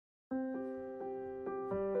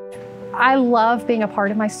I love being a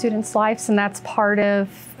part of my students' lives, and that's part of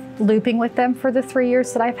looping with them for the 3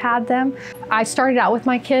 years that I've had them. I started out with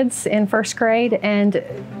my kids in first grade, and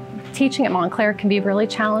teaching at Montclair can be really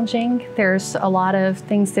challenging. There's a lot of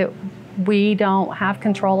things that we don't have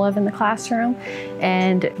control of in the classroom,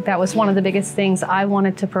 and that was one of the biggest things. I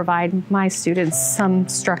wanted to provide my students some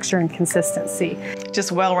structure and consistency.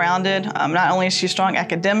 Just well-rounded. Not only is she strong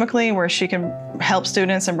academically, where she can help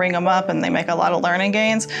students and bring them up and they make a lot of learning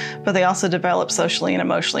gains, but they also develop socially and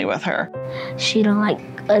emotionally with her. She don't like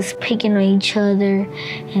us picking on each other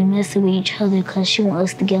and messing with each other because she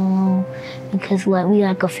wants us to get along, because we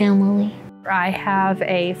like a family. I have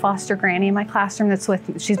a foster granny in my classroom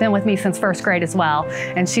she's been with me since first grade as well,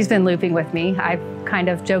 and she's been looping with me. I've kind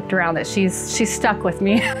of joked around that she's stuck with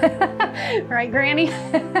me. Right, Granny?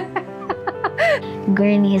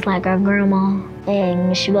 Granny is like our grandma,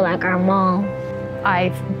 and she was like our mom.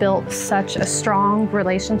 I've built such a strong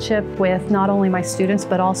relationship with not only my students,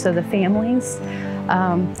 but also the families.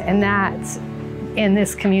 And that in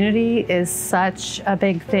this community is such a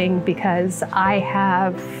big thing because I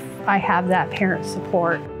have that parent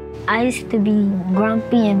support. I used to be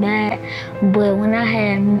grumpy and bad, but when I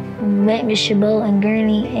had met Miss Chabot and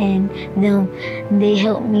Gurney and them, they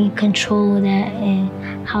helped me control that and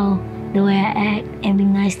the way I act and be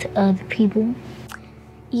nice to other people.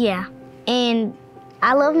 Yeah, and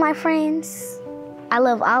I love my friends. I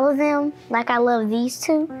love all of them like I love these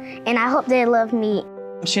two, and I hope they love me.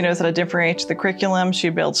 She knows how to differentiate the curriculum. She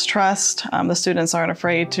builds trust. The students aren't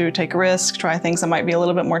afraid to take risks, try things that might be a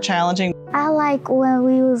little bit more challenging. I like when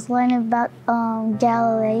we was learning about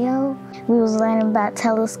Galileo. We was learning about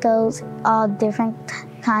telescopes, all different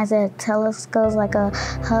kinds of telescopes, like a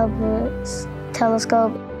Hubble's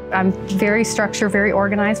telescope. I'm very structured, very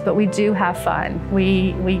organized, but we do have fun.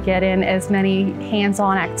 We get in as many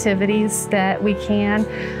hands-on activities that we can.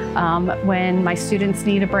 When my students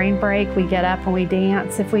need a brain break, we get up and we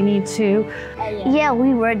dance if we need to. Yeah,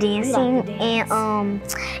 we were dancing, and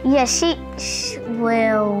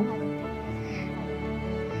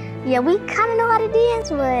yeah, we kind of know how to dance,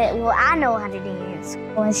 but I know how to dance.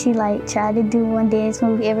 When she tried to do one dance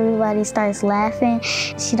move, everybody starts laughing.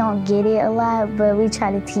 She don't get it a lot, but we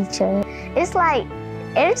try to teach her. It's like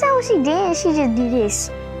every time she dance, she just do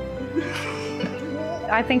this.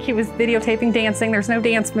 I think he was videotaping dancing. There's no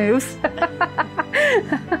dance moves.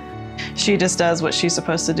 She just does what she's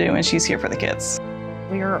supposed to do, and she's here for the kids.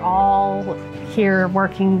 We are all here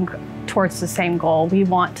working towards the same goal. We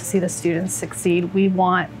want to see the students succeed. We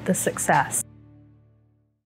want the success.